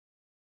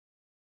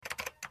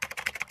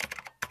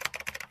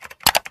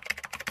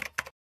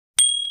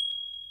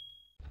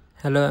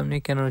Hello, I'm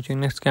Nick and watching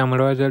Next Scam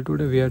Advisor.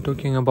 Today we are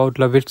talking about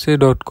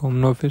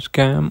Lvitsey.com. No fish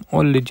scam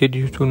or legit,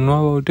 you should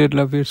know about it.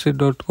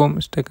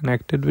 Lvitsey.com. Stay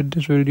connected with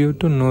this video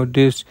to know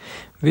this.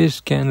 We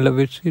scan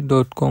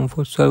Lvitsey.com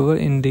for server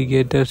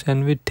indicators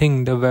and we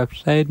think the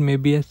website may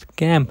be a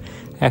scam.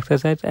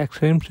 Exercise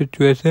extreme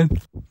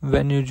situation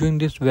when using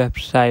this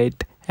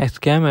website. A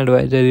scam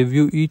advisor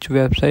review each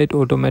website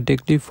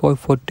automatically for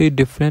 40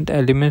 different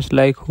elements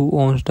like who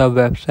owns the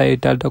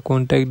website, are the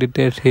contact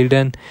details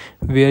hidden,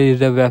 where is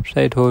the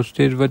website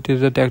hosted, what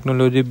is the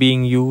technology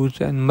being used,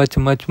 and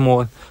much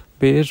more.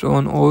 Based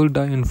on all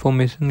the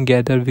information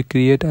gathered, we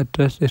create a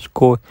trust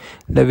score.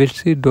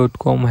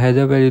 Lvitsey.com has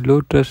a very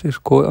low trust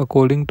score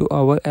according to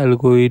our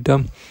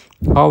algorithm.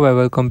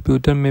 However,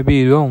 computer may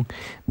be wrong.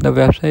 The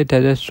website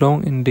has a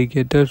strong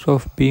indicators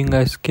of being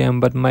a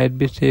scam but might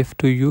be safe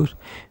to use.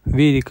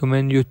 We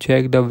recommend you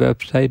check the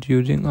website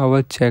using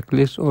our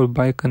checklist or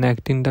by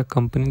connecting the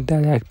company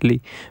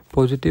directly.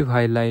 Positive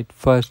highlight.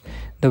 First,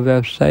 the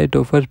website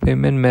offers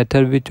payment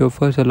method which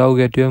offers allow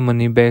get your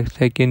money back.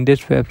 Second,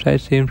 this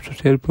website seems to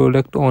sell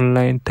product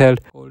online.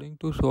 Third, according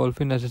to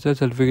Solving SSL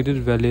certificate is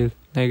valid.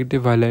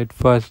 Negative highlight.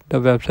 First, the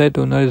website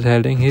owner is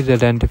hiding his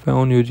identifier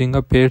on using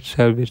a paid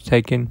service.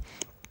 Second,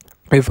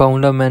 we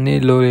found a many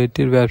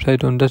low-rated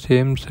websites on the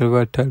same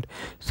server. Third,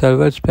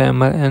 server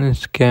spammer and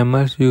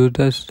scammers use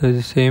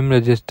the same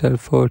register.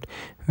 Fourth,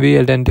 we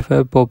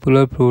identify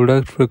popular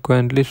products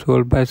frequently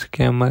sold by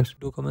scammers.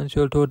 Do comment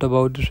your thought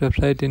about this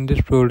website in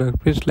this product.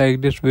 Please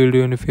like this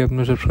video, and if you have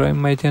not subscribed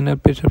my channel,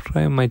 please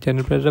subscribe my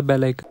channel. Press the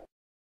bell icon.